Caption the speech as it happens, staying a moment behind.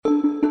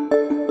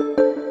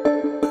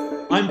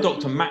I'm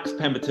Dr. Max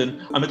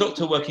Pemberton. I'm a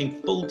doctor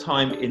working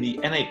full-time in the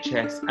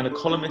NHS and a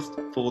columnist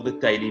for the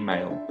Daily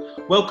Mail.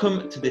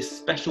 Welcome to this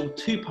special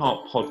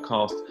two-part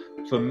podcast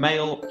for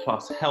Mail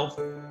Plus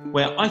Health,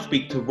 where I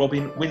speak to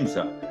Robin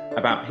Windsor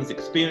about his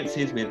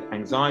experiences with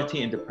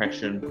anxiety and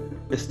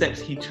depression, the steps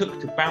he took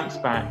to bounce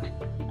back,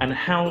 and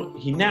how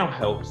he now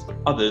helps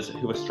others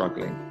who are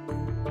struggling.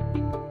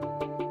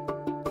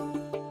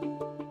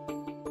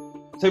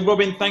 So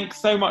Robin, thanks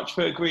so much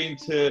for agreeing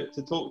to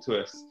talk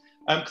to us.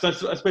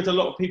 Because I suppose a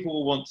lot of people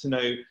will want to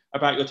know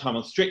about your time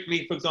on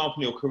Strictly, for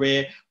example, your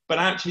career. But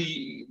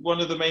actually,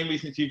 one of the main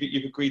reasons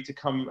you've agreed to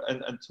come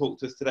and talk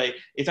to us today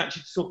is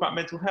actually to talk about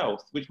mental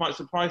health, which might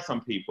surprise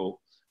some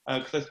people.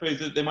 Because I suppose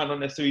that they might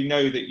not necessarily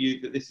know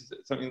that this is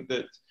something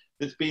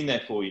that's been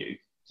there for you.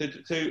 So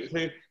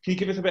can you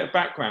give us a bit of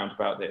background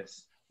about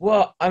this?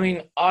 Well, I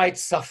mean, I'd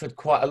suffered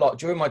quite a lot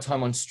during my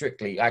time on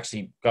Strictly.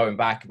 Actually, going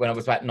back when I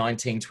was about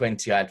 19,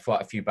 20, I had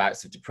quite a few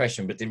bouts of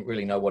depression, but didn't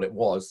really know what it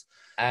was.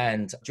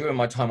 And during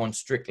my time on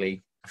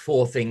Strictly,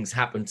 4 things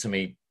happened to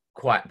me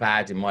quite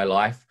bad in my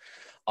life.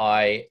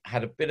 I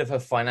had a bit of a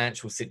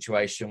financial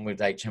situation with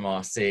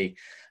HMRC,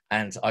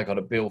 and I got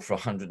a bill for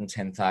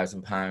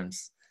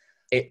 £110,000.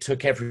 It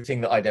took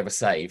everything that I'd ever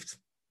saved.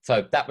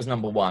 So that was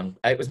number one.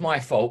 It was my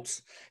fault.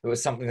 It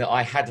was something that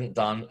I hadn't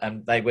done,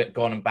 and they went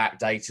gone and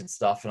backdated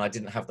stuff, and I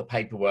didn't have the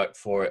paperwork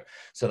for it.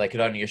 So they could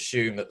only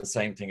assume that the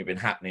same thing had been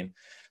happening.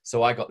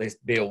 So I got this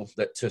bill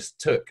that just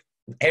took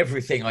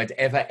everything I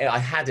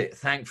had it.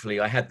 Thankfully,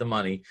 I had the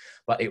money,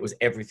 but it was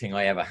everything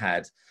I ever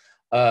had.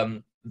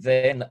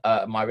 Then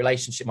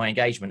my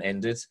engagement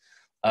ended,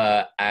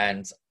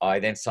 and I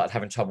then started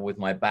having trouble with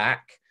my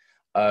back.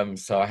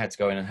 So I had to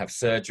go in and have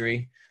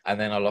surgery. And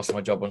then I lost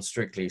my job on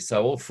Strictly.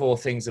 So all 4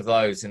 things of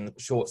those in the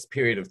short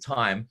period of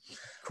time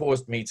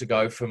caused me to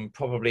go from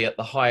probably at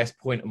the highest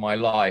point of my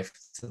life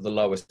to the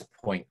lowest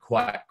point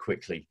quite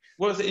quickly.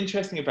 What's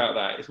interesting about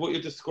that is what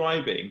you're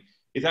describing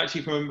is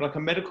actually from like a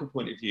medical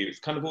point of view. It's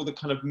kind of all the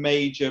kind of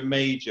major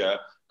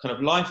kind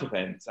of life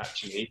events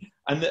actually.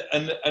 And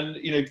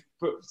you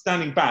know,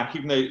 standing back,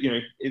 even though, you know,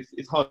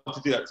 it's hard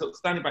to do that, sort of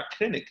standing back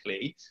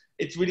clinically,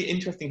 it's really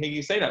interesting hearing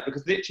you say that,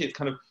 because literally it's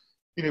kind of,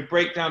 you know,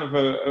 breakdown of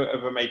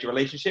a major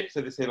relationship.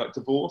 So they say like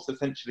divorce,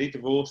 essentially.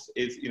 Divorce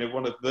is, you know,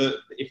 one of the,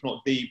 if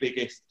not the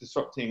biggest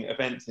disrupting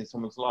events in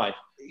someone's life.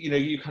 You know,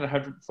 you kind of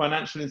had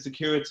financial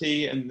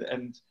insecurity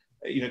and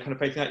you know, kind of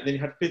facing that. Then you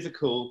had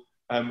physical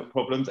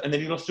problems, and then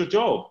you lost your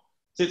job.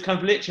 So it's kind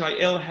of literally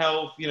like ill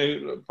health, you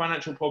know,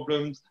 financial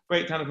problems,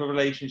 breakdown of a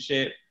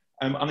relationship,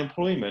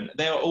 unemployment.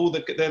 They're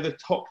the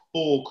top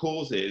 4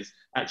 causes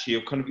actually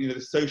of kind of, you know,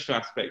 the social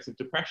aspects of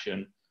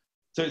depression.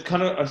 So it's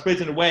kind of, I suppose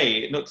in a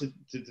way, not to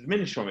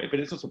diminish from it, but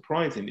it's not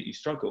surprising that you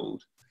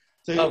struggled.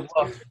 So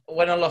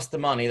when I lost the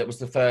money, that was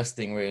the first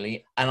thing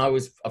really. And I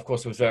was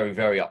very,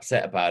 very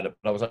upset about it.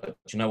 But I was like,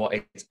 you know what,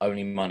 it's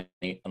only money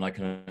and I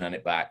can earn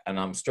it back. And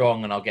I'm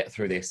strong and I'll get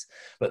through this.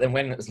 But then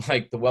when it was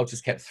like the world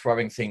just kept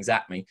throwing things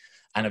at me,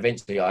 and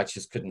eventually I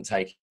just couldn't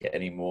take it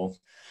anymore.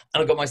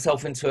 And I got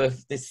myself into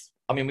this.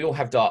 I mean, we all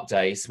have dark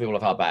days. We all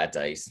have our bad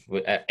days.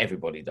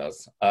 Everybody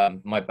does.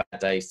 My bad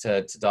days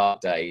turned to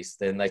dark days.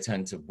 Then they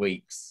turned to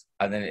weeks.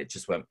 And then it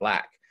just went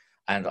black.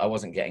 And I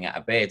wasn't getting out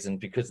of bed. And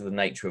because of the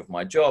nature of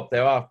my job,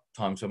 there are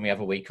times when we have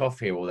a week off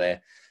here or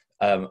there.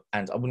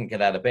 And I wouldn't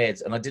get out of bed.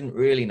 And I didn't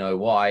really know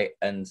why.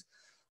 And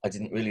I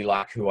didn't really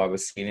like who I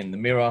was seeing in the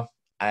mirror.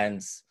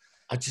 And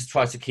I just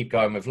tried to keep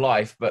going with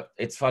life. But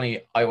it's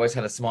funny, I always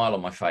had a smile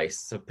on my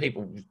face. So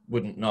people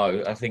wouldn't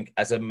know. I think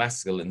as a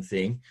masculine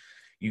thing,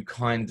 you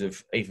kind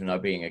of, even though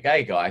being a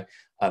gay guy,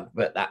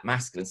 but that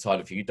masculine side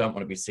of you don't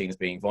want to be seen as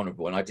being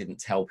vulnerable. And I didn't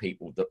tell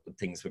people that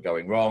things were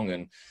going wrong.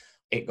 And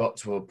it got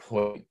to a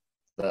point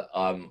that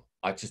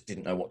I just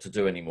didn't know what to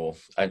do anymore.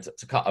 And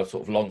to cut a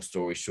sort of long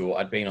story short,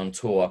 I'd been on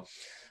tour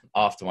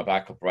after my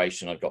back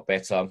operation. I got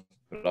better,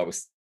 but I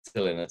was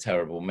still in a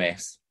terrible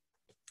mess.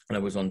 And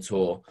I was on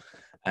tour,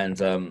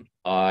 and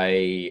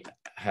I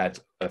had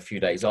a few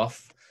days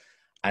off.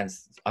 And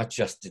I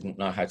just didn't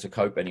know how to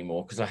cope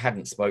anymore because I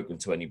hadn't spoken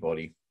to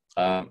anybody.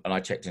 And I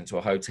checked into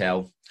a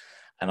hotel,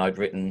 and I'd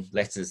written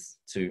letters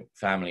to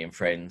family and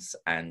friends,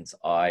 and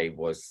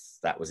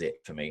that was it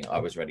for me. I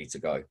was ready to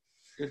go.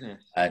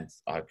 Goodness. And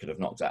I could have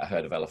knocked out a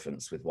herd of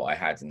elephants with what I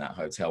had in that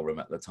hotel room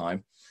at the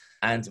time.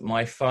 And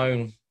my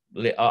phone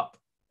lit up,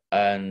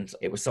 and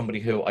it was somebody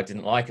who I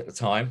didn't like at the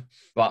time.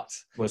 But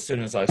as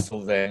soon as I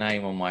saw their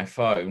name on my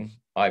phone,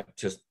 I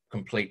just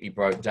completely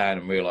broke down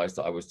and realized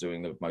that I was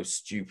doing the most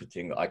stupid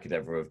thing that I could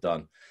ever have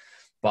done,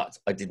 but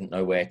I didn't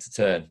know where to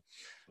turn.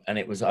 And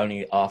it was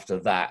only after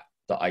that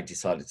I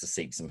decided to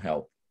seek some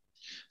help.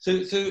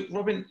 So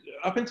Robin,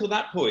 up until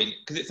that point,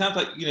 because it sounds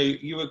like, you know,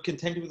 you were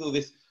contending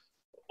with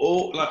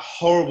all like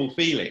horrible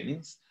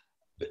feelings,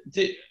 but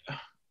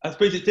I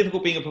suppose it's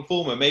difficult being a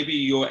performer. Maybe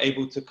you're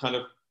able to kind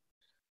of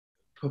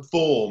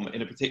perform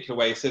in a particular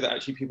way so that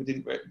actually people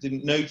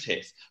didn't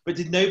notice. But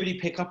did nobody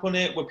pick up on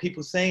it? Were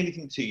people saying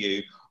anything to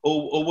you,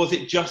 or was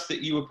it just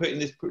that you were put in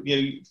this, you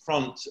know,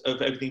 front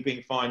of everything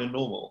being fine and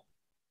normal?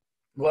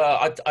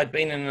 Well, I'd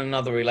been in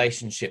another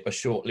relationship, a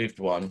short-lived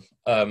one,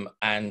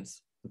 and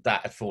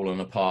that had fallen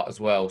apart as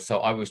well. So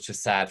I was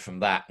just sad from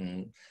that,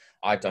 and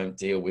I don't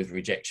deal with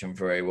rejection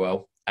very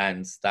well.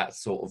 And that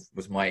sort of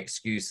was my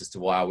excuse as to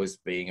why I was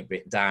being a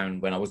bit down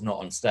when I was not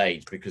on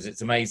stage, because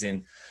it's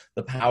amazing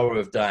the power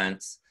of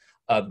dance.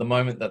 The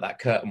moment that that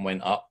curtain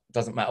went up,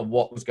 doesn't matter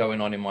what was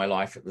going on in my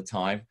life at the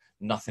time,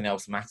 nothing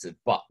else mattered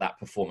but that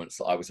performance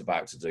that I was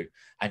about to do.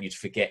 And you'd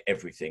forget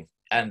everything.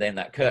 And then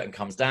that curtain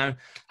comes down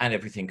and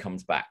everything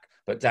comes back.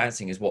 But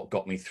dancing is what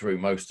got me through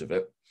most of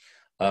it.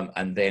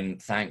 And then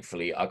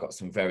thankfully, I got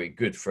some very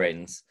good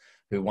friends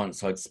who,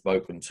 once I'd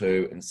spoken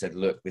to and said,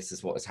 look, this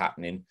is what is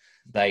happening,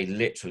 they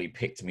literally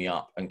picked me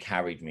up and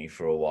carried me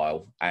for a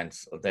while. And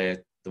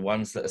they're the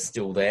ones that are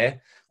still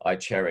there. I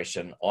cherish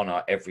and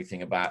honor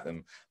everything about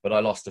them. But I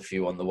lost a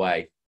few on the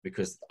way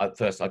because at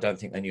first I don't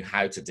think they knew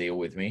how to deal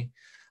with me.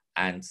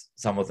 And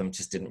some of them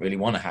just didn't really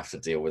want to have to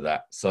deal with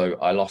that. So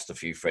I lost a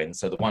few friends.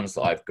 So the ones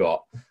that I've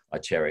got, I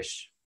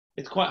cherish.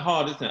 It's quite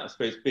hard, isn't it, I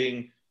suppose,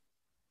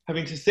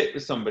 having to sit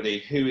with somebody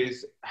who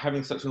is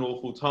having such an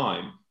awful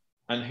time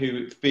and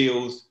who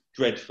feels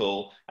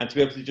dreadful, and to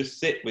be able to just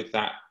sit with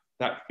that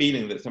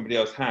feeling that somebody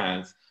else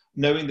has,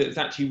 knowing that there's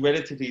actually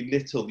relatively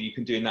little that you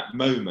can do in that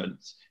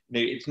moment.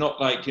 It's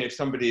not like, if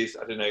somebody is,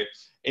 I don't know,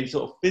 in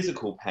sort of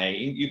physical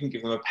pain, you can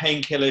give them a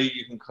painkiller,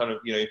 you can kind of,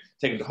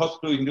 take them to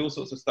hospital, you can do all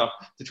sorts of stuff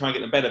to try and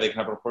get them better. They can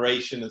have an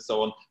operation and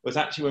so on. Whereas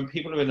actually when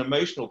people are in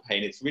emotional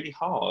pain, it's really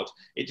hard.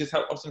 It just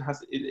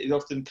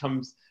often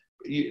comes,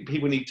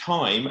 people need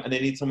time and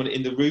they need someone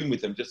in the room with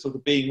them, just sort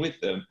of being with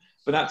them.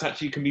 But that's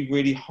actually can be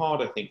really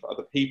hard, I think, for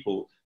other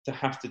people to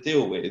have to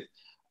deal with.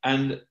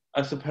 And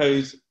I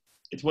suppose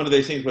it's one of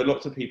those things where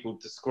lots of people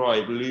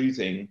describe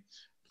losing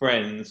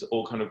friends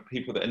or kind of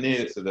people that are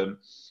near to them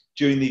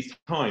during these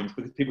times,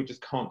 because people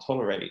just can't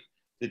tolerate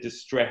the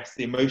distress,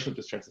 the emotional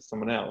distress of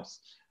someone else.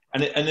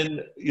 And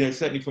then,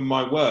 certainly from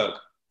my work,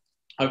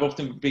 I've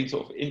often been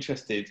sort of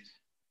interested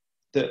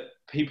that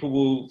people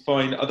will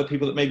find other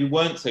people that maybe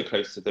weren't so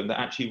close to them that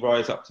actually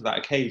rise up to that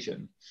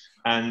occasion.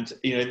 And,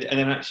 and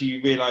then actually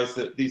you realise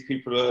that these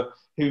people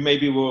who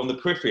maybe were on the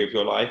periphery of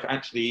your life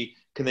actually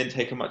can then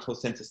take a much more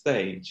centre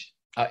stage.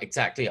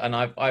 Exactly. And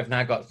I've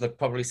now got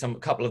probably a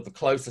couple of the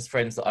closest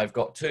friends that I've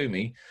got to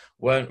me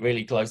weren't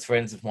really close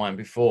friends of mine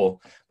before,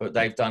 but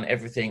they've done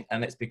everything.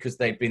 And it's because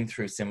they've been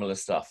through similar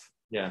stuff.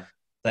 Yeah.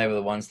 They were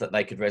the ones that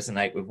they could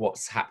resonate with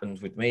what's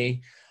happened with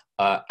me.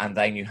 And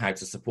they knew how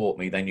to support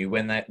me. They knew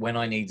when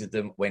I needed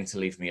them, when to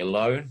leave me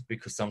alone,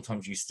 because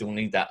sometimes you still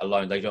need that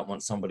alone. They don't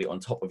want somebody on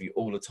top of you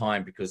all the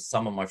time, because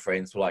some of my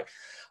friends were like,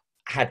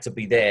 had to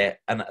be there,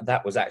 and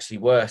that was actually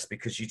worse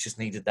because you just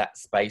needed that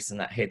space and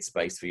that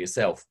headspace for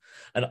yourself.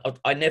 And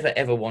I never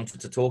ever wanted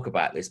to talk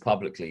about this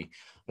publicly,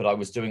 but I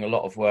was doing a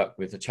lot of work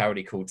with a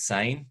charity called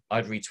Sane.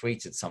 I'd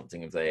retweeted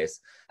something of theirs,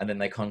 and then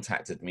they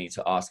contacted me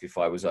to ask if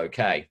I was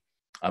okay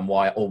and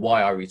why I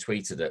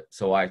retweeted it.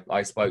 So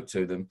I spoke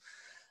to them,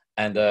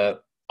 and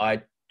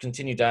I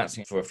continued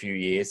dancing for a few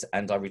years,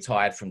 and I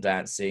retired from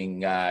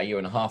dancing a year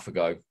and a half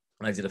ago,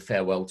 and I did a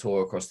farewell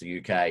tour across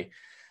the UK.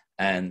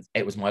 And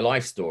it was my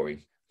life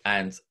story.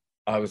 And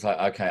I was like,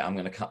 okay, I'm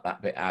going to cut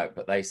that bit out.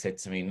 But they said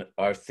to me,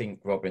 I think,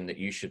 Robin, that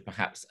you should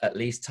perhaps at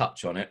least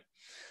touch on it,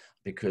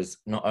 because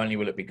not only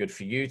will it be good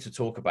for you to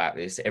talk about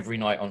this every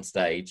night on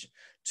stage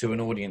to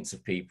an audience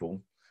of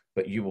people,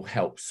 but you will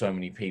help so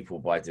many people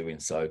by doing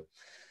so.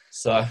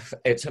 So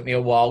it took me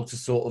a while to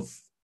sort of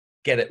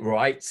get it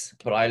right.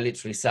 But I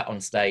literally sat on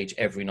stage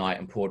every night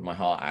and poured my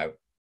heart out.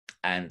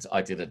 And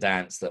I did a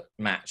dance that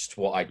matched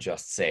what I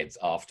just said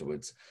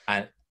afterwards.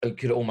 And I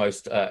could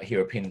almost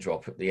hear a pin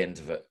drop at the end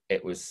of it.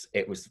 It was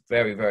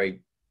very,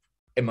 very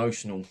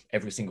emotional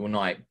every single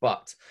night.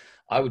 But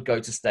I would go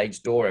to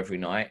stage door every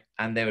night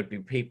and there would be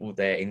people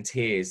there in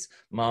tears,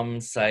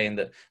 mums saying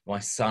that my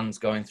son's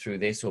going through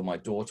this, or my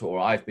daughter, or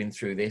I've been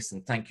through this.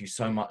 And thank you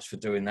so much for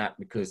doing that,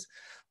 because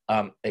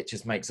it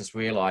just makes us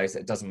realize that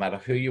it doesn't matter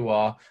who you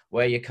are,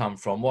 where you come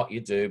from, what you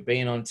do,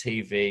 being on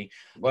TV,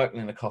 working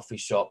in a coffee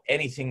shop,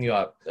 anything you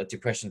are,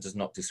 depression does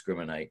not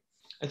discriminate.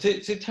 And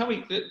so tell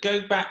me,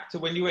 go back to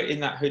when you were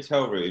in that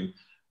hotel room,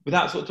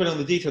 without sort of dwelling on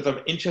the details.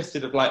 I'm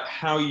interested of like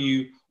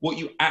what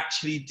you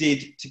actually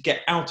did to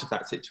get out of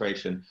that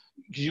situation.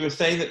 Because you were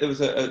saying that there was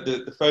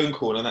the phone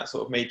call and that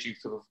sort of made you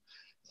sort of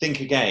think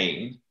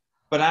again.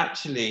 But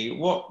actually,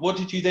 what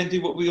did you then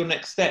do? What were your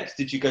next steps?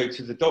 Did you go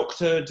to the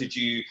doctor?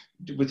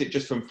 Was it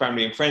just from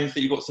family and friends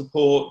that you got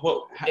support?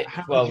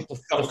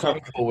 The phone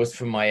call was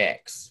from my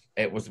ex.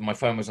 My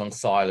phone was on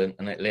silent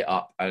and it lit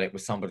up, and it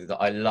was somebody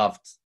that I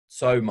loved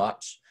so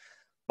much,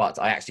 but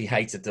I actually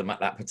hated them at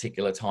that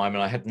particular time,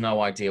 and I had no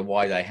idea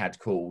why they had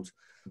called.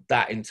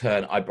 That in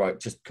turn, I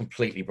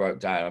completely broke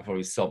down. I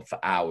probably sobbed for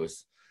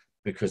hours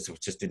because I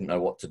just didn't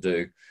know what to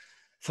do.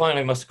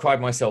 Finally, I must have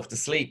cried myself to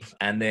sleep.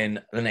 And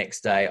then the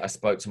next day I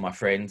spoke to my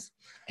friend.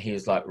 He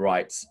was like,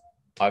 right,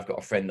 I've got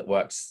a friend that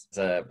works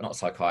as not a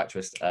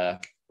psychiatrist.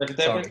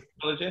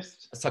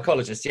 Psychologist? A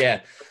psychologist,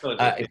 yeah.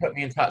 He put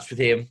me in touch with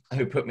him,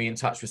 who put me in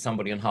touch with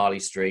somebody on Harley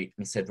Street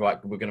and said, right,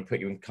 we're going to put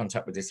you in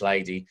contact with this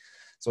lady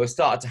So I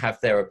started to have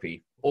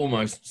therapy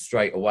almost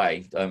straight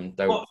away.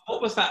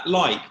 What was that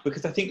like?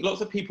 Because I think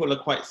lots of people are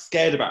quite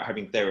scared about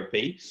having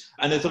therapy,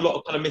 and there's a lot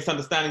of kind of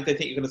misunderstandings. They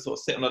think you're going to sort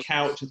of sit on a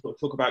couch and sort of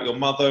talk about your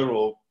mother,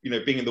 or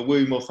being in the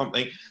womb or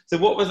something. So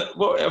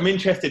what I'm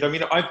interested. I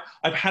mean,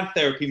 I've had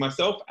therapy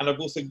myself, and I've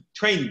also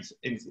trained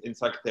in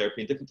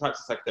psychotherapy and different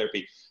types of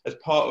psychotherapy as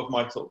part of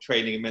my sort of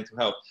training in mental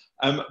health.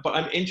 But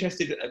I'm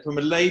interested from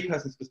a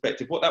layperson's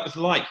perspective, what that was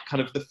like,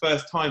 kind of the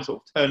first time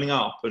sort of turning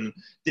up, and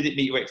did it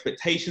meet your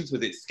expectations?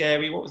 Was it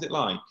scary? What was it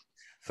like?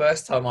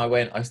 First time I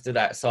went, I stood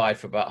outside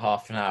for about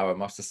half an hour. I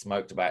must have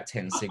smoked about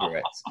 10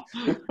 cigarettes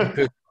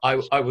because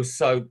I was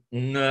so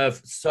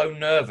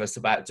nervous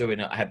about doing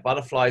it. I had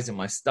butterflies in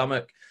my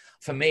stomach.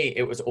 For me,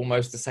 it was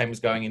almost the same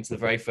as going into the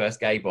very first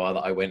gay bar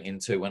that I went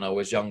into when I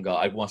was younger.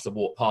 I must have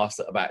walked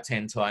past it about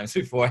 10 times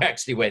before I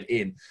actually went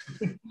in.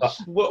 But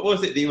what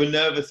was it that you were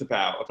nervous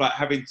about? About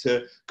having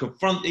to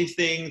confront these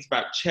things,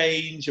 about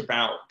change,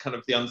 about kind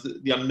of the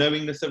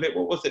unknowingness of it?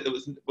 What was it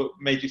what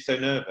made you so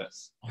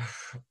nervous?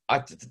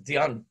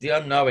 The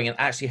unknowing, and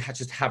actually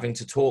just having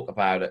to talk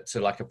about it to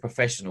like a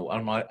professional.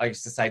 And I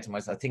used to say to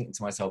myself, thinking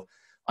to myself,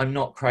 I'm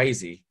not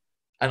crazy.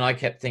 And I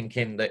kept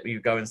thinking that you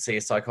go and see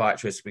a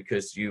psychiatrist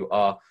because you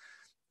are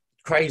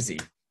crazy.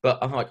 But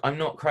I'm like, I'm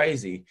not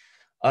crazy.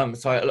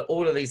 So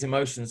all of these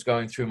emotions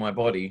going through my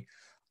body.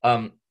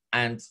 And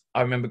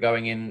I remember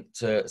going in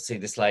to see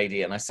this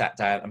lady, and I sat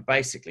down, and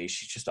basically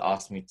she just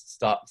asked me to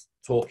start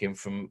talking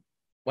from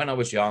when I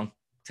was young,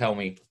 tell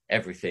me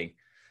everything.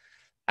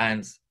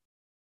 And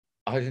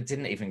I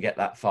didn't even get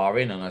that far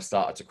in, and I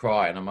started to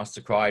cry, and I must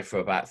have cried for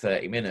about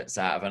 30 minutes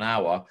out of an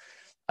hour.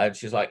 And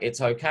she's like,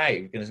 it's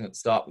okay, we're going to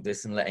start with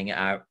this and letting it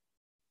out.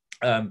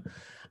 And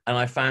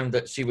I found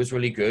that she was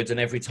really good. And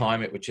every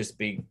time it would just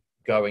be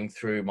going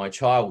through my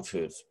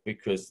childhood,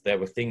 because there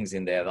were things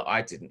in there that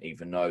I didn't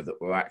even know that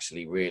were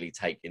actually really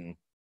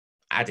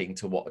adding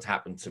to what had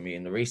happened to me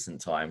in the recent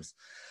times.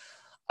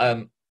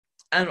 And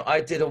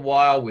I did a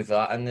while with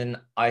her, and then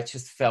I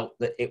just felt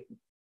that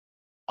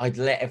I'd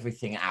let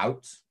everything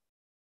out,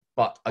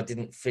 but I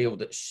didn't feel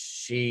that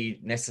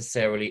she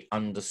necessarily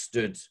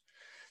understood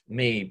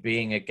me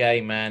being a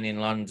gay man in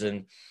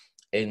London,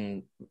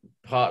 in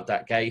part of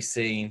that gay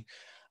scene.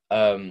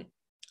 And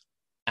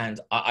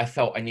I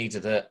felt I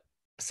needed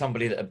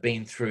somebody that had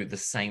been through the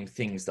same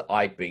things that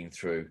I'd been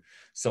through.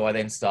 So I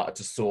then started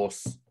to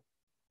source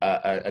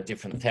a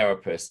different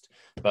therapist,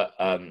 but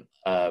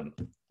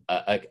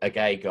a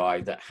gay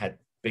guy that had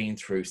been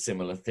through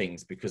similar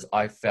things, because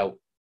I felt,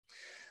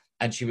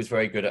 and she was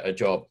very good at her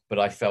job, but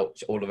I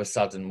felt all of a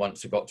sudden,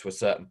 once we got to a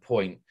certain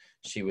point,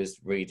 she was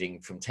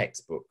reading from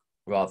textbook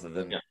rather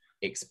than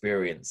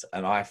experience.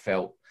 And I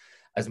felt,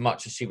 as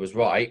much as she was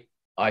right,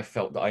 I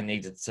felt that I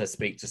needed to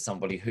speak to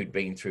somebody who'd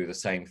been through the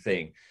same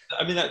thing.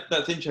 I mean,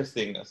 that's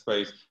interesting, I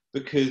suppose,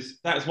 because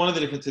that's one of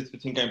the differences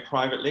between going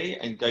privately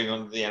and going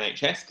on the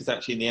NHS. Because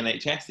actually in the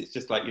NHS, it's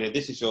just like,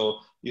 this is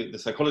the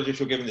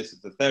psychologist you're given, this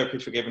is the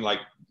therapist you're given, like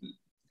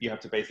you have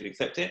to basically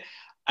accept it.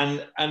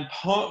 And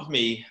part of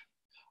me,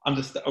 I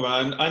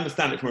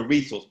understand it from a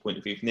resource point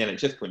of view, from the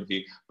NHS point of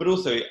view, but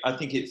also I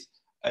think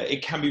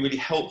it can be really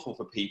helpful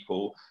for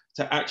people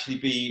to actually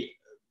be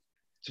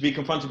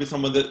confronted with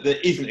someone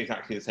that isn't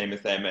exactly the same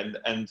as them,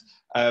 and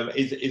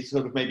is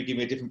sort of maybe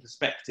giving a different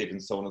perspective,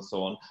 and so on and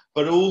so on.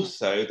 But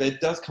also there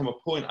does come a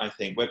point, I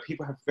think, where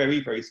people have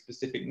very, very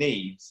specific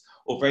needs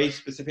or very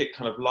specific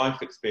kind of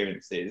life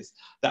experiences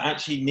that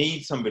actually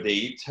need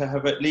somebody to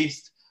have at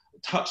least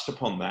touched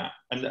upon that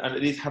and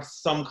at least have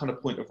some kind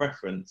of point of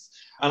reference.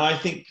 And I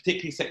think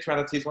particularly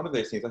sexuality is one of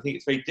those things. I think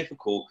it's very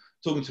difficult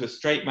talking to a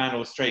straight man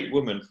or a straight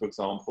woman, for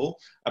example,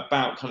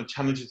 about kind of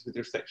challenges with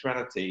their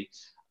sexuality,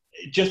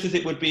 just as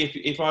it would be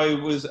if I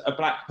was a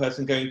black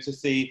person going to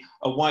see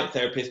a white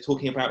therapist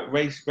talking about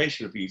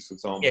racial abuse, for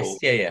example. Yes,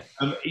 yeah.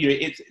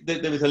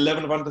 There is a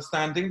level of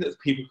understanding that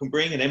people can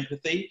bring and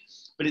empathy,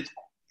 but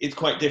it's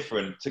quite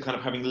different to kind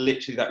of having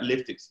literally that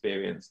lived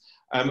experience.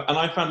 And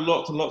I found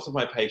lots and lots of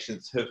my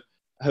patients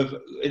have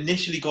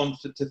initially gone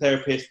to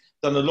therapists,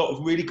 done a lot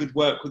of really good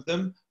work with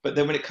them, but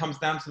then when it comes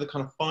down to the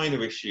kind of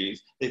finer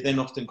issues, they've then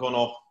often gone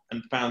off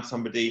and found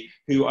somebody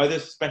who either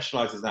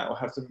specialises in that or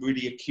has some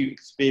really acute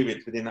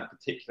experience within that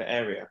particular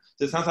area.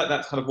 So it sounds like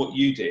that's kind of what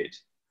you did.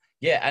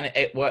 Yeah, and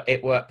it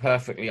worked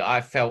perfectly. I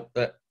felt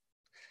that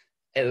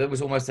there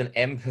was almost an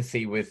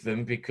empathy with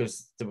them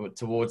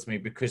towards me,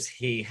 because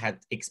he had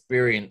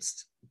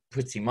experienced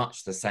pretty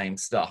much the same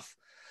stuff.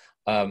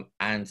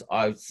 And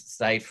I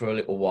stayed for a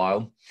little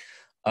while.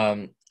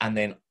 And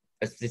then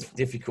it's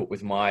difficult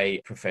with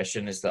my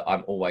profession is that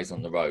I'm always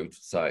on the road.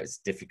 So it's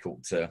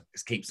difficult to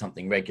keep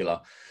something regular.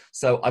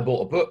 So I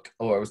bought a book,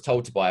 or I was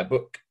told to buy a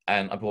book,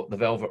 and I bought The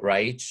Velvet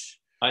Rage.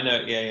 I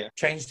know, yeah.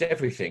 Changed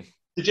everything.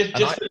 So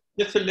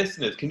just for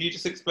listeners, can you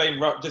just explain,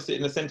 just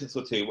in a sentence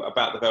or two,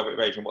 about The Velvet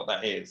Rage and what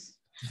that is?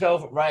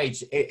 Velvet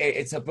Rage,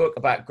 it's a book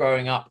about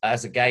growing up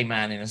as a gay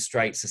man in a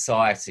straight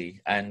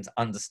society and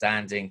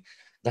understanding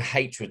the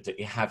hatred that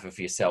you have of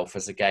yourself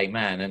as a gay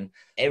man. And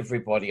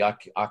everybody, I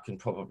can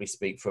probably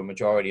speak for a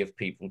majority of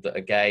people that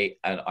are gay,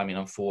 and I mean,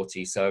 I'm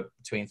 40, so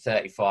between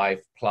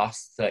 35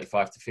 plus,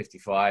 35 to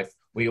 55,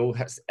 we all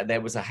have,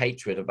 there was a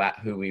hatred about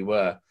who we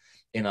were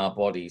in our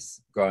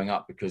bodies growing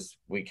up, because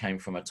we came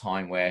from a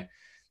time where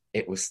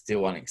it was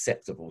still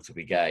unacceptable to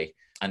be gay.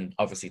 And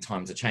obviously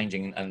times are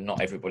changing, and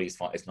not everybody's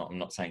fine. I'm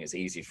not saying it's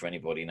easy for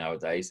anybody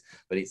nowadays,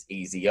 but it's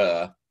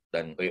easier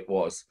than it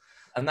was.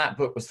 And that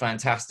book was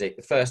fantastic.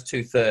 The first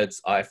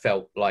 2/3, I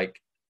felt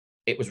like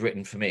it was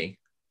written for me.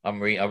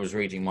 I was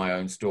reading my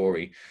own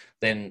story.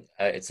 Then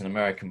it's an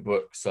American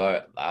book,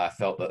 so I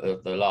felt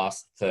that the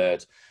last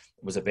third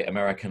was a bit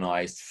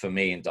Americanized for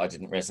me, and I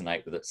didn't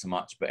resonate with it so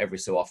much. But every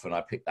so often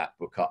I pick that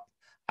book up,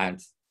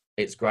 and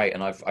it's great,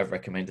 and I've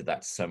recommended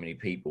that to so many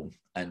people.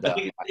 And I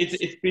think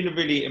it's been a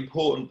really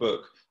important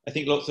book. I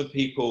think lots of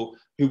people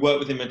who work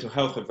within mental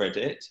health have read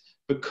it,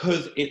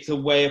 because it's a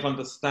way of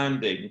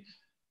understanding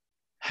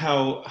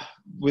how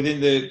within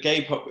the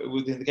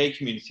gay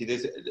community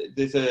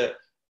there's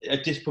a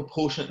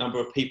disproportionate number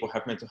of people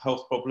have mental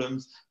health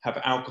problems, have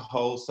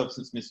alcohol,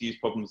 substance misuse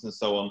problems, and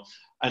so on.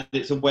 And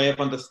it's a way of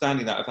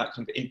understanding that, of that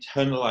kind of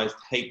internalized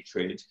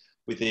hatred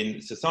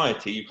within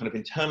society. You kind of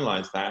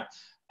internalize that,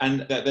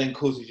 and that then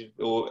causes you,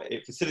 or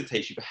it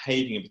facilitates you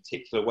behaving in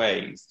particular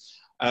ways.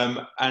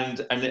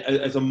 And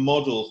as a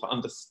model for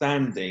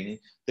understanding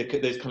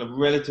those kind of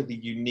relatively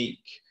unique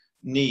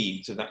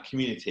needs of that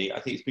community, I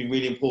think it's been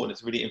really important.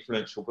 It's a really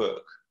influential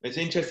book. It's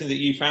interesting that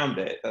you found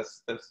it.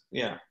 That's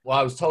yeah. Well,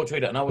 I was told to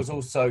read it, and I was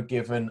also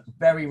given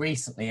very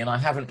recently, and I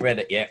haven't read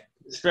it yet,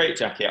 Straight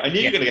Jacket. I knew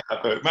you were going to get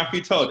that book.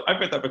 Matthew Todd. I've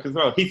read that book as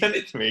well. He sent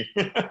it to me.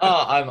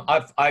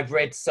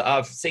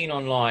 I've seen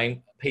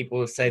online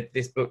people have said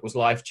this book was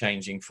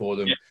life-changing for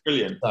them. Yeah,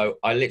 brilliant. So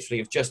I literally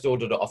have just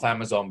ordered it off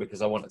Amazon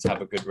because I wanted to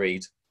have a good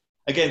read.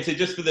 Again, so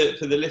just for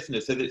the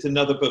listeners, so it's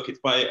another book. It's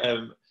by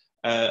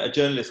a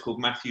journalist called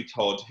Matthew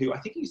Todd, who I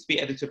think used to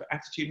be editor of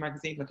Attitude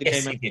magazine, like a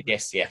gay magazine.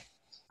 Yes, yeah.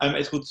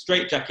 It's called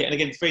Straight Jacket, and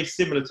again, it's very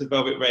similar to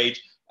Velvet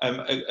Rage,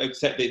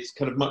 except it's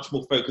kind of much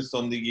more focused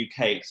on the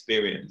UK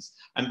experience,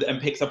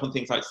 and picks up on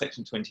things like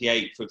Section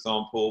 28, for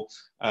example,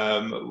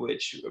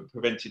 which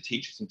prevented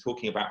teachers from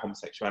talking about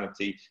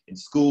homosexuality in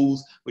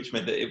schools, which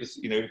meant that it was,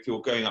 if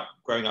you're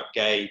growing up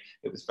gay,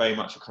 it was very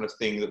much a kind of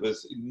thing that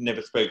was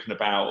never spoken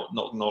about,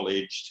 not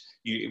acknowledged.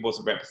 It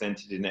wasn't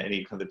represented in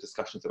any kind of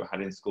discussions that were had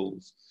in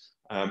schools,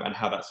 and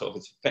how that sort of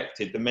has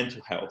affected the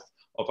mental health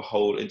of a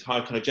whole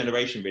entire kind of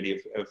generation, really,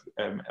 of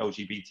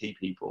LGBT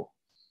people.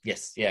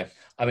 Yes, yeah.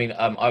 I mean,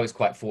 I was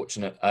quite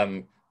fortunate.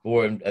 The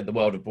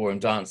world of ballroom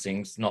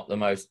dancing is not the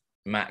most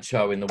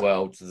macho in the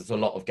world. So there's a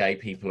lot of gay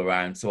people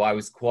around. So I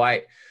was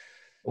quite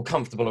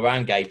comfortable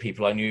around gay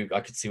people. I knew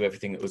I could see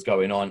everything that was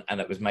going on, and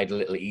it was made a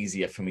little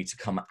easier for me to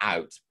come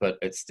out, but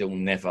it's still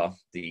never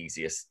the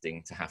easiest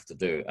thing to have to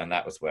do. And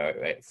that was where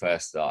it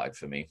first started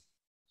for me.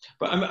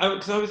 But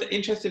because I was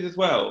interested as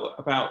well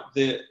about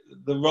the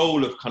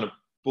role of kind of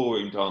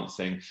ballroom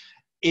dancing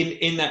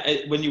in that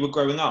when you were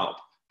growing up,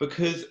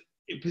 because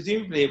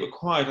presumably it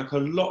required like a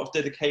lot of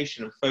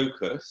dedication and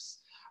focus.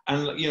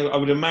 And I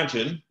would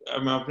imagine,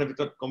 I've never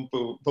gone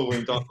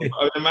ballroom dancing, but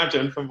I would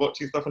imagine from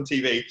watching stuff on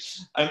TV,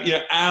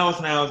 hours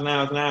and hours and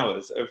hours and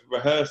hours of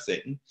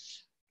rehearsing.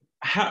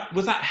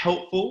 Was that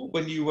helpful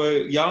when you were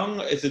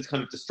young as a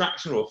kind of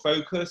distraction or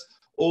focus?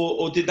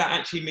 Or did that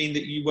actually mean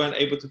that you weren't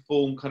able to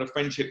form kind of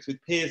friendships with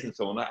peers and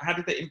so on? How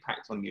did that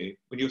impact on you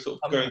when you were sort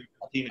of growing as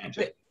a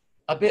teenager?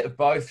 A bit of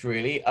both,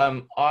 really.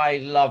 I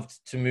loved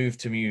to move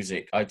to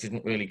music. I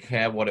didn't really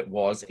care what it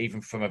was,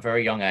 even from a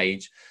very young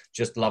age,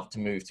 just loved to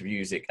move to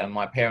music. And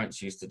my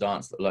parents used to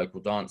dance at the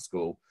local dance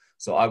school,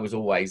 so I was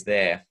always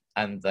there.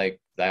 And they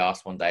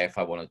asked one day if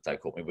I wanted, they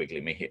caught me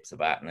wiggling my hips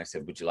about, and they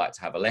said, would you like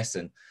to have a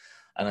lesson?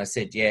 And I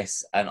said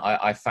yes. And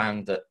I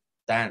found that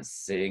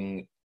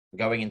dancing,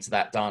 going into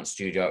that dance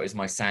studio, is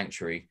my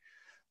sanctuary.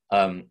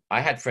 I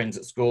had friends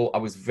at school. I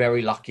was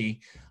very lucky.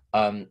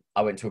 I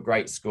went to a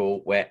great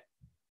school where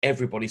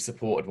everybody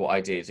supported what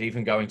I did,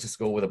 even going to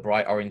school with a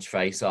bright orange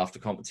face after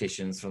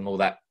competitions from all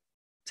that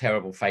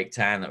terrible fake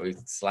tan that we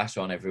slash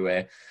on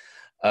everywhere.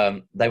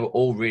 They were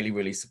all really,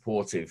 really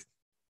supportive.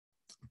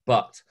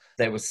 But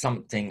there was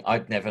something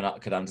I'd never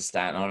could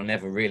understand, and I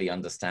never really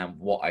understand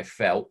what I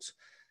felt.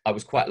 I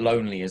was quite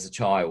lonely as a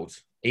child,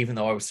 even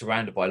though I was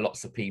surrounded by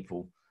lots of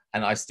people.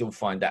 And I still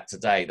find that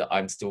today, that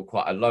I'm still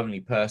quite a lonely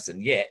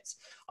person, yet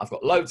I've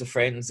got loads of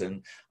friends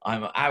and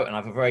I'm out and I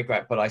have a very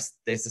great, but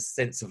there's a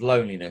sense of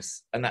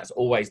loneliness, and that's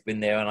always been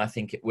there, and I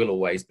think it will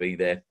always be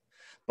there.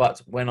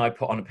 But when I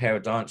put on a pair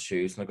of dance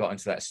shoes and I got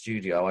into that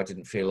studio, I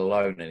didn't feel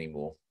alone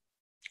anymore.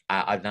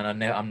 I don't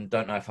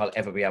know if I'll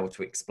ever be able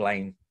to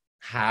explain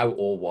how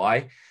or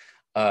why,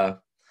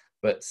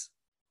 but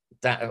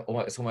that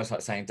it's almost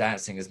like saying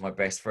dancing is my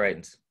best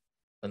friend.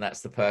 And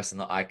that's the person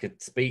that I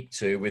could speak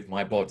to with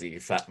my body,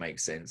 if that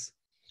makes sense.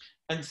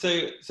 And so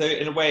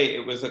in a way,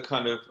 it was a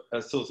kind of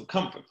a source of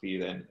comfort for you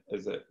then,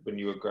 when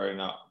you were growing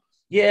up.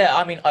 Yeah,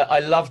 I mean, I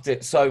loved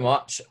it so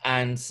much.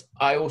 And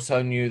I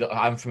also knew that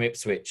I'm from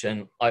Ipswich.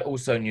 And I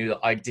also knew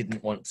that I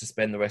didn't want to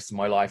spend the rest of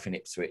my life in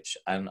Ipswich.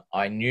 And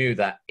I knew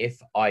that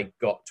if I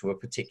got to a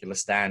particular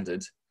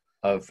standard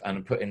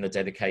and put in the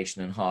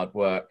dedication and hard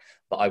work,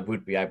 that I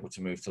would be able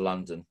to move to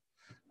London.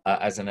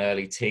 As an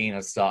early teen, I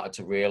started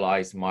to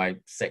realize my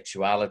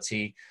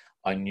sexuality.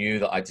 I knew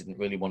that I didn't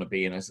really want to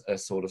be in a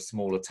sort of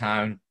smaller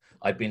town.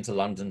 I'd been to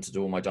London to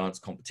do all my dance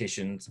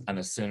competitions, and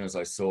as soon as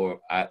I saw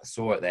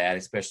it there,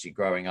 especially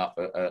growing up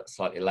at a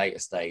slightly later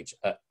stage,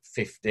 at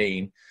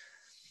 15,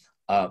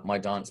 my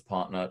dance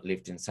partner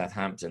lived in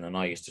Southampton, and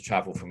I used to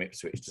travel from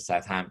Ipswich to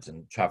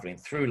Southampton, traveling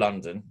through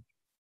London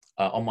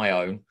on my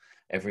own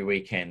every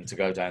weekend to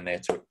go down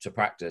there to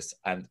practice.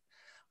 And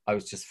I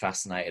was just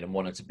fascinated and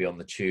wanted to be on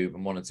the tube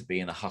and wanted to be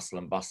in a hustle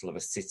and bustle of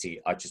a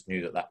city. I just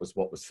knew that that was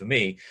what was for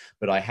me,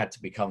 but I had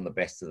to become the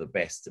best of the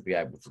best to be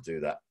able to do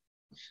that.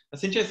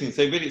 That's interesting.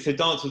 So really, so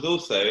dance was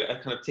also a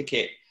kind of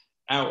ticket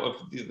out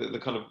of the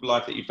kind of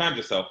life that you found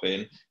yourself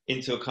in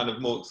into a kind of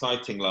more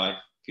exciting life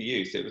for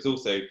you. So it was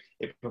also,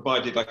 it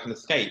provided like an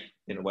escape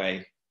in a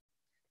way.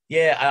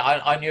 Yeah,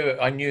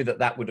 I knew that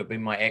that would have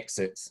been my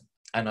exit,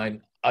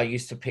 and I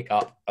used to pick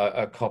up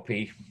a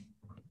copy.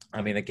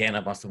 I mean, again,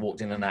 I must have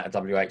walked in and out of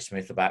WH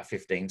Smith about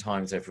 15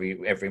 times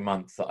every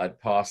month that I'd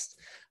passed,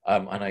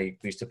 and I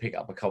used to pick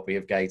up a copy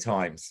of Gay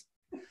Times.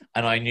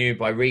 And I knew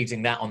by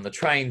reading that on the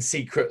train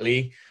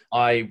secretly,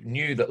 I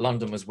knew that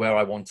London was where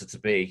I wanted to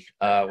be.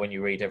 When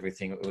you read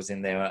everything that was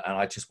in there, and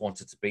I just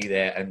wanted to be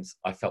there, and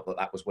I felt that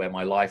that was where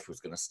my life was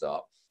going to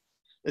start.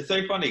 It's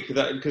so funny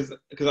because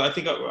I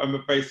think I'm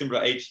a very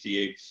similar age to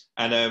you,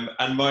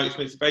 and my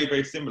experience is very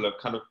very similar.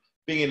 Kind of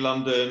being in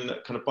London,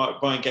 kind of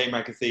buying gay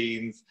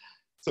magazines,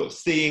 sort of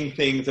seeing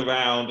things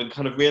around, and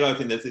kind of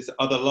realizing there's this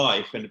other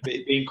life, and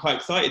being quite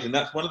excited. And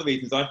that's one of the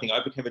reasons I think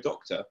I became a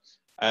doctor.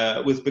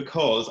 Was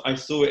because I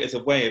saw it as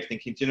a way of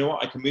thinking, do you know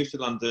what? I can move to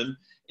London.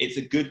 It's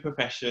a good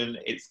profession.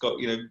 It's got,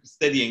 you know,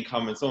 steady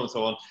income and so on and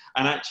so on.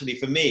 And actually,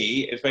 for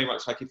me, it's very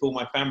much like if all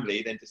my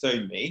family then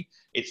disown me,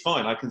 it's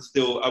fine. I'll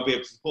be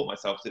able to support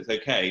myself, so it's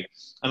okay.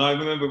 And I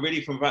remember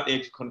really from about the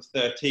age of kind of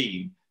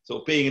 13,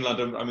 sort of being in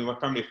London. I mean, my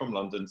family are from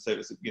London, so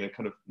it's, you know,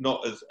 kind of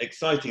not as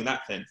exciting in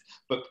that sense,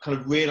 but kind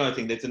of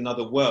realizing there's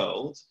another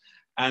world,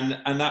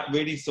 and that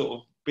really sort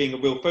of being a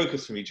real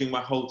focus for me during my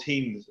whole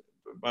teens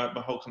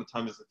my whole kind of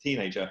time as a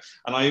teenager.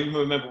 And I even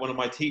remember one of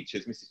my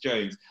teachers, Mrs.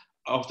 Jones,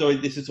 after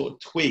this is sort of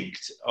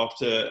twigged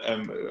after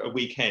a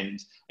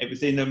weekend, it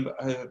was in I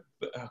can't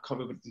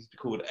remember what it's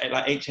called,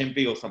 like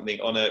HMV or something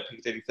on a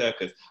Piccadilly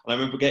Circus. And I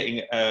remember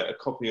getting a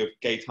copy of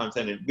Gay Times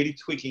Then and really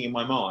tweaking in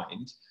my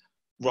mind,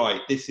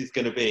 right, this is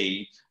going to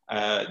be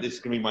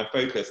my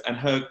focus. And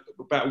her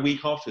about a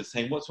week afterwards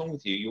saying, "What's wrong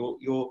with you?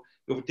 You're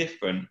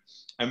different."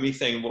 And me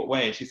saying, "In what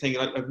way?" And she's saying,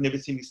 like, "I've never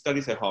seen you study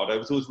so hard. I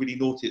was always really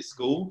naughty at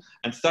school,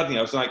 and studying,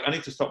 I was like, I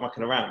need to stop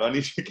mucking around. I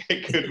need to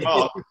get good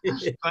marks.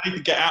 I need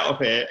to get out of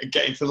here and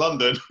get into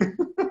London."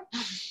 But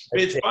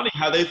it's funny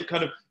how those are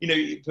kind of, you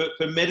know,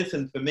 for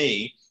medicine, for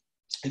me,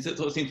 it sort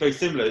of seems very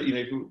similar. You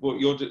know, what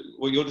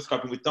you're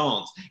describing with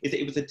dance is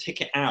that it was a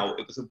ticket out.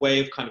 It was a way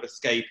of kind of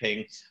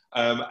escaping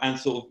and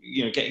sort of,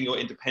 you know, getting your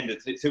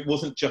independence. It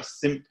wasn't just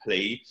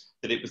simply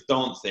that it was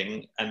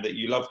dancing and that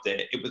you loved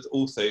it. It was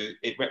also,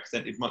 it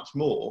represented much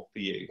more for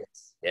you.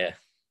 Yeah.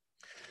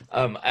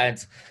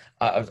 And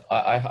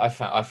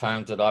I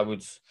found that I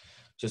would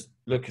just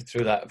look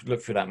through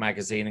that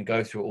magazine and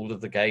go through all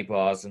of the gay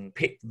bars and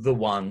pick the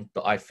one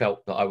that I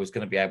felt that I was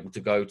going to be able to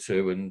go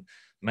to and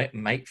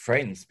make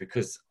friends,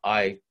 because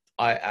I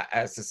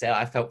as I said,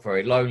 I felt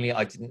very lonely.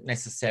 I didn't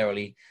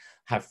necessarily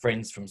have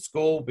friends from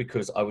school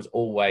because I was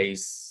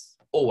always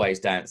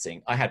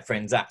dancing. I had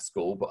friends at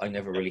school, but I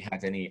never really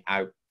had any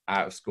out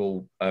of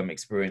school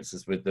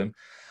experiences with them.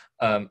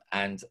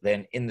 And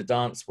then in the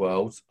dance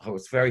world, I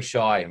was very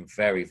shy and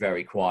very,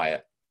 very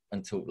quiet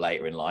until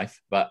later in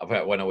life.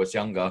 But when I was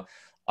younger,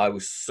 I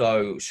was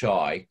so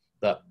shy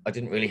that I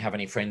didn't really have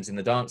any friends in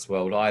the dance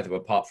world either,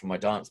 apart from my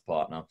dance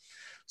partner.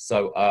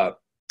 So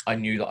I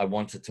knew that I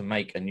wanted to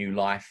make a new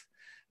life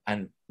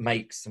and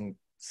make some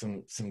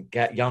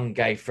young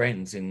gay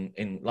friends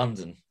in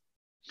London.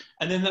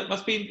 And then that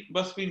must be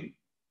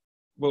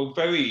well,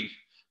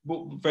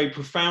 very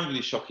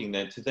profoundly shocking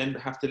then to then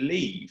have to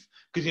leave,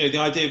 because, you know, the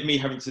idea of me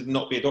having to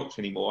not be a doctor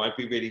anymore, I'd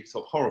be really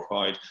sort of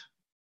horrified,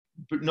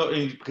 but not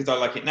only because I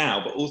like it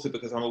now, but also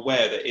because I'm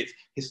aware that it's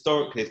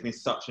historically has been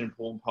such an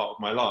important part of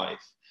my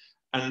life.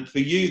 And for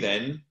you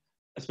then,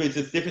 I suppose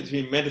the difference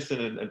between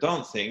medicine and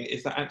dancing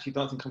is that actually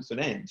dancing comes to an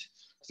end.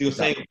 So you're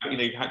saying, you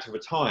know, you had to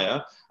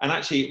retire, and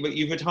actually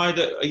you've retired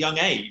at a young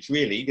age,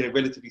 really, you know,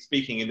 relatively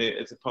speaking,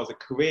 as far as a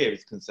career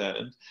is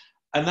concerned.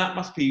 And that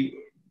must be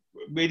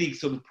really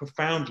sort of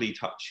profoundly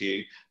touch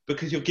you,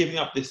 because you're giving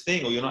up this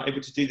thing, or you're not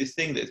able to do this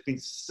thing that's been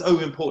so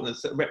important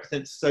and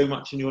represents so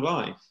much in your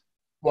life.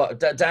 Well,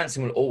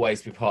 dancing will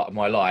always be part of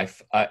my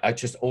life.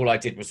 All I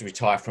did was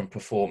retire from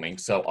performing.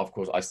 So, of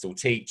course, I still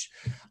teach.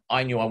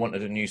 I knew I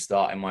wanted a new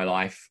start in my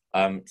life.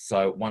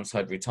 So once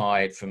I'd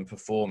retired from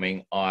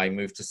performing, I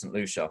moved to St.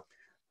 Lucia.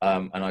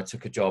 and I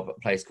took a job at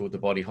a place called the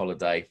Body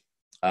Holiday.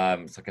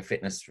 It's like a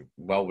fitness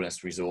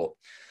wellness resort.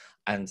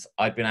 And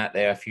I'd been out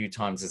there a few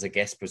times as a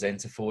guest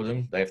presenter for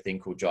them. They have a thing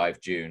called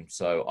Jive June.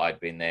 So I'd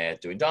been there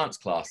doing dance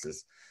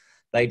classes.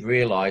 They'd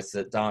realised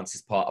that dance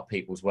is part of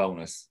people's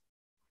wellness.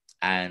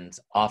 And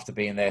after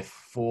being there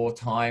 4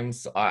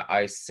 times,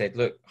 I said,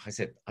 look,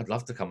 I'd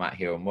love to come out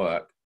here and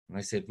work. And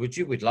I said, would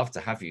you? We'd love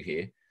to have you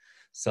here.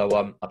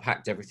 So I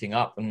packed everything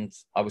up, and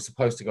I was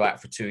supposed to go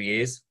out for 2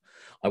 years.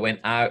 I went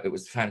out. It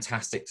was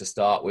fantastic to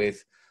start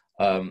with.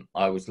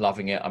 I was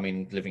loving it. I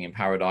mean, living in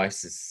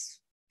paradise is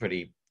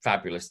pretty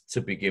fabulous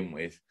to begin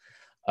with.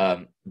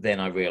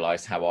 Then I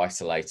realised how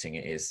isolating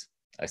it is,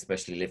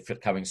 especially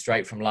coming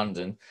straight from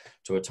London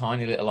to a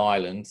tiny little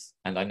island,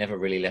 and I never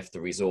really left the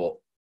resort.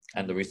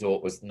 And the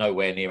resort was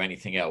nowhere near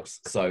anything else.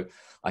 So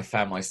I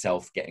found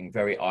myself getting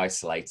very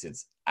isolated,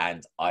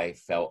 and I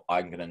felt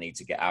I'm going to need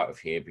to get out of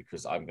here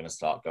because I'm going to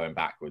start going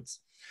backwards.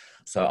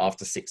 So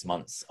after 6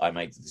 months, I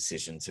made the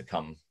decision to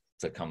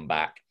come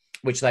back,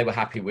 which they were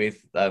happy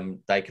with.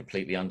 They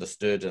completely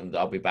understood, and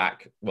I'll be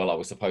back. Well, I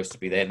was supposed to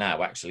be there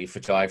now, actually, for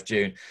Jive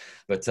June,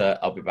 but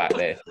I'll be back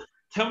there.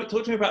 Talk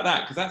to me about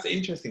that, because that's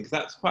interesting, because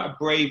that's quite a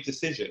brave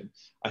decision.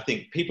 I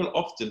think people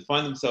often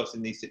find themselves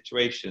in these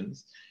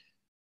situations,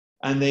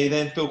 and they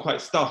then feel quite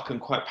stuck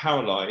and quite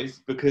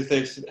paralysed because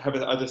they have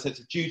either a sense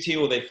of duty,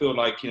 or they feel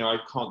like, I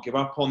can't give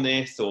up on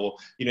this, or,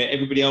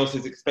 everybody else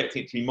is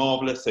expecting it to be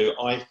marvellous, so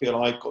I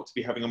feel I've got to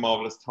be having a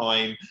marvellous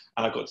time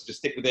and I've got to just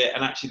stick with it,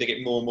 and actually they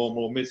get more and more and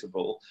more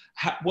miserable.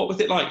 What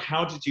was it like?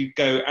 How did you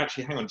go,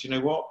 actually, hang on, do you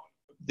know what?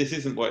 This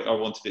isn't what I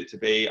wanted it to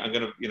be. I'm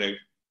going to,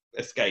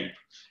 escape.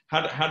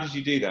 How did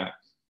you do that?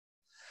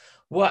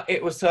 Well,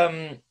 it was...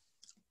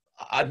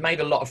 I'd made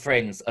a lot of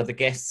friends. The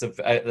guests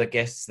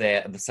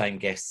there, the same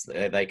guests.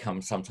 They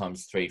come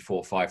sometimes 3,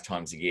 4, 5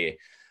 times a year.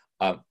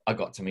 I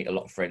got to meet a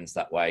lot of friends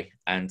that way.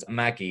 And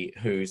Maggie,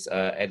 who's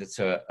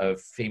editor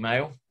of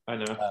Female, I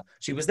know,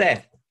 she was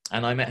there,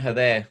 and I met her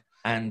there.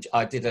 And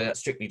I did a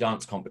Strictly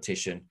Dance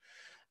competition.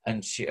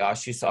 And I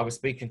was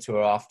speaking to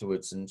her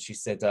afterwards, and she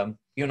said,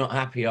 "You're not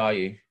happy, are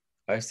you?"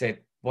 I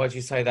said, "Why do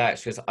you say that?"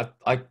 She goes,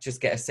 "I just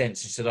get a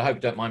sense." She said, "I hope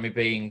you don't mind me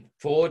being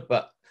forward,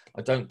 but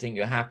I don't think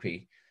you're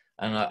happy."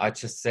 And I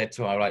just said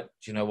to her, like,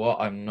 "Do you know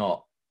what? I'm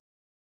not."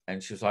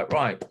 And she was like,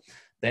 "Right,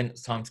 then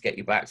it's time to get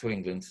you back to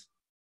England."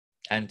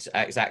 And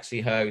it's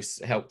actually her who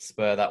helped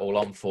spur that all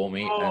on for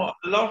me. Oh,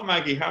 I love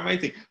Maggie. How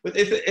amazing. But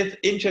it's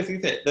interesting,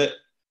 isn't it? That,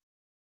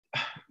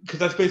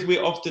 because I suppose we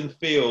often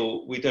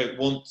feel we don't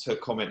want to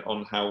comment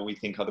on how we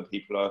think other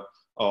people are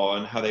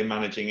and how they're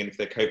managing and if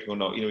they're coping or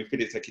not. We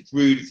feel it's like it's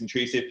rude, it's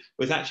intrusive.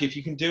 Whereas actually, if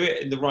you can do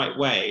it in the right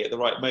way at the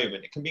right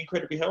moment, it can be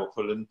incredibly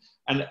helpful and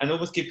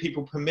almost give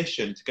people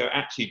permission to go,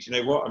 actually, do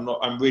you know what?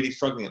 I'm really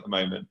struggling at the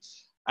moment.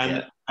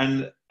 And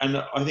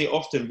I think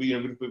often,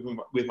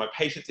 with my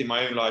patients in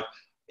my own life,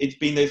 it's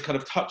been those kind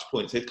of touch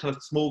points, those kind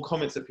of small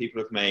comments that people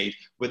have made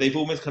where they've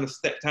almost kind of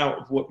stepped out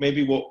of what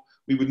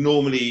we would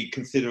normally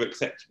consider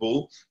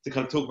acceptable to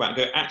kind of talk about and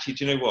go, actually,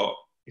 do you know what?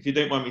 If you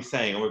don't mind me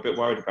saying, I'm a bit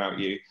worried about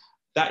you.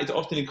 That is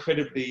often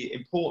incredibly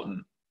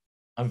important.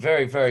 I'm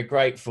very, very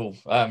grateful.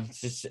 I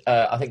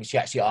think she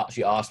actually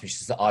asked me,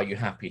 she said, "Are you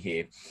happy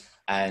here?"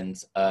 And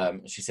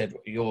she said,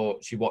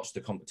 she watched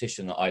the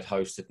competition that I'd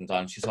hosted and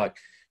done. She's like,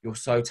 "You're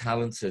so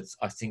talented.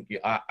 I think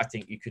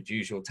you could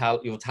use your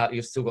talent.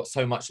 You've still got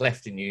so much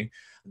left in you.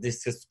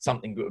 This is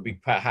something that would be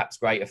perhaps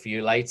greater for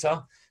you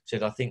later." She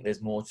said, "I think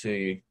there's more to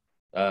you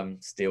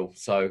still."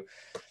 So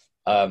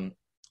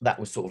that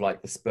was sort of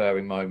like the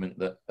spurring moment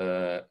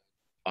that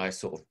I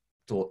sort of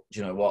thought, do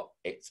you know what,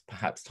 it's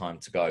perhaps time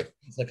to go.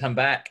 So I come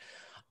back.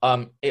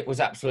 It was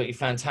absolutely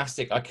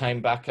fantastic. I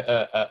came back at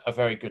a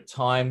very good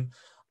time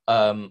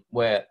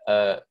where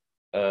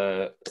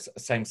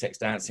same-sex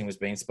dancing was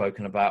being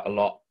spoken about a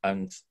lot.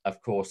 And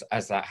of course,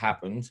 as that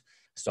happened,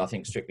 so I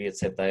think Strictly had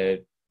said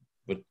they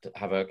would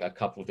have a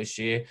couple this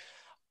year.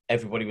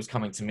 Everybody was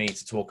coming to me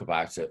to talk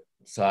about it.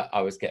 So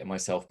I was getting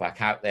myself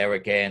back out there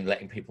again,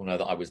 letting people know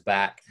that I was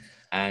back.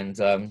 And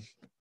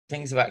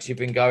things have actually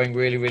been going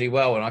really, really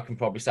well. And I can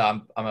probably say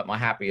I'm at my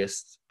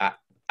happiest at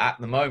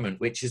the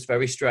moment, which is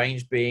very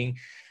strange being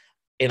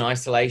in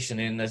isolation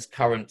in this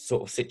current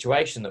sort of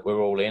situation that we're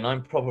all in.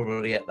 I'm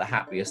probably at the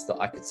happiest that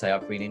I could say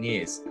I've been in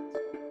years.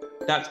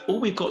 That's all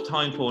we've got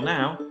time for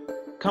now.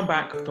 Come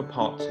back for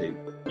part 2.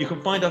 You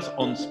can find us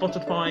on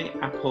Spotify,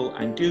 Apple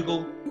and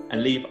Google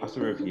and leave us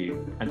a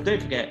review. And don't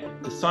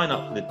forget to sign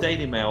up for the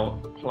Daily Mail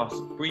Plus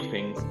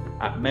briefings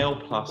at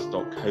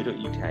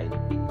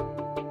mailplus.co.uk.